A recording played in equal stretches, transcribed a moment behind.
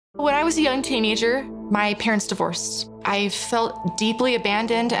When I was a young teenager, my parents divorced. I felt deeply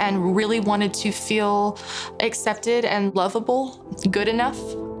abandoned and really wanted to feel accepted and lovable, good enough.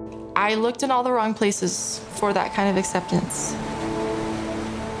 I looked in all the wrong places for that kind of acceptance.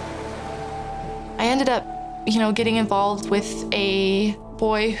 I ended up, getting involved with a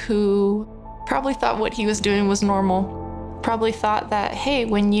boy who probably thought what he was doing was normal. Probably thought that, hey,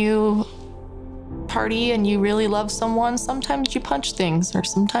 when you party and you really love someone, sometimes you punch things, or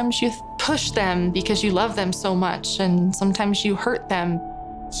sometimes you push them because you love them so much, and sometimes you hurt them.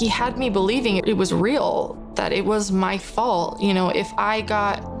 He had me believing it was real, that it was my fault. If I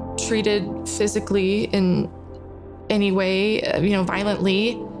got treated physically in any way,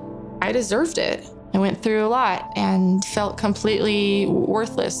 violently, I deserved it. I went through a lot and felt completely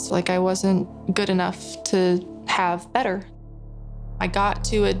worthless, like I wasn't good enough to have better. I got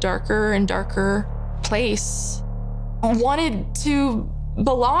to a darker and darker place. I wanted to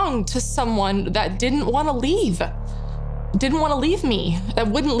belong to someone that didn't want to leave, me, that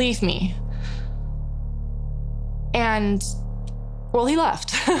wouldn't leave me. And, well, he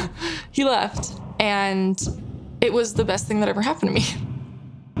left. He left, and it was the best thing that ever happened to me.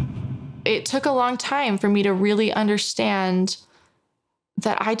 It took a long time for me to really understand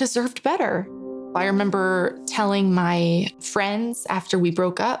that I deserved better. I remember telling my friends after we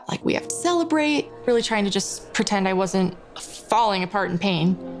broke up, like, we have to celebrate, really trying to just pretend I wasn't falling apart in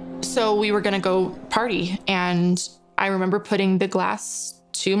pain. So we were gonna go party, and I remember putting the glass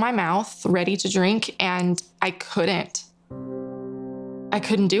to my mouth, ready to drink, and I couldn't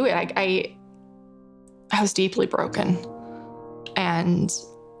do it. I was deeply broken, and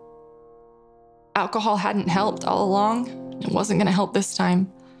alcohol hadn't helped all along. It wasn't gonna help this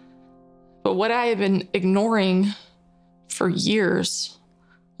time. But what I had been ignoring for years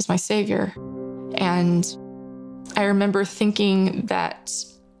was my savior. And I remember thinking that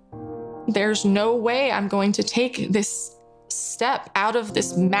there's no way I'm going to take this step out of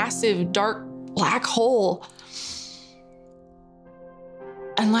this massive, dark, black hole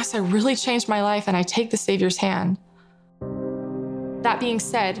unless I really change my life and I take the Savior's hand. That being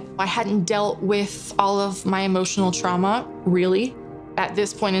said, I hadn't dealt with all of my emotional trauma, really. At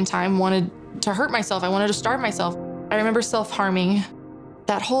this point in time, wanted to hurt myself. I wanted to starve myself. I remember self-harming.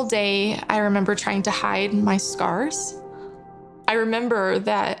 That whole day, I remember trying to hide my scars. I remember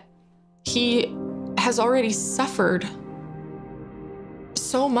that he has already suffered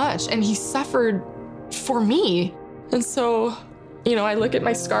so much, and he suffered for me. And so, I look at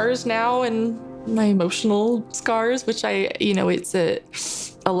my scars now, and my emotional scars, which it's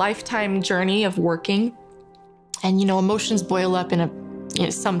a lifetime journey of working. And, emotions boil up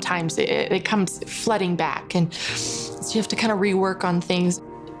sometimes it comes flooding back. And so you have to kind of rework on things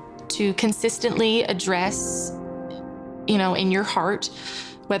to consistently address, in your heart,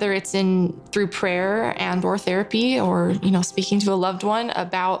 whether it's through prayer and or therapy, or, speaking to a loved one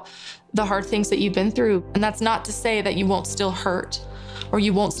about the hard things that you've been through. And that's not to say that you won't still hurt, or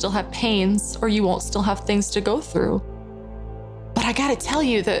you won't still have pains, or you won't still have things to go through. But I gotta tell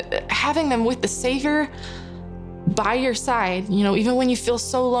you that having them with the Savior by your side, even when you feel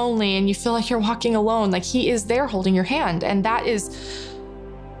so lonely and you feel like you're walking alone, like, he is there holding your hand. And that is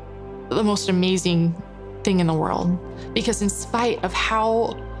the most amazing thing in the world. Because in spite of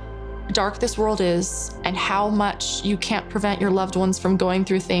how dark this world is and how much you can't prevent your loved ones from going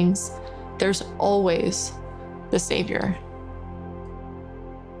through things, there's always the Savior.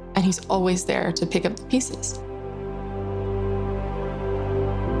 And he's always there to pick up the pieces.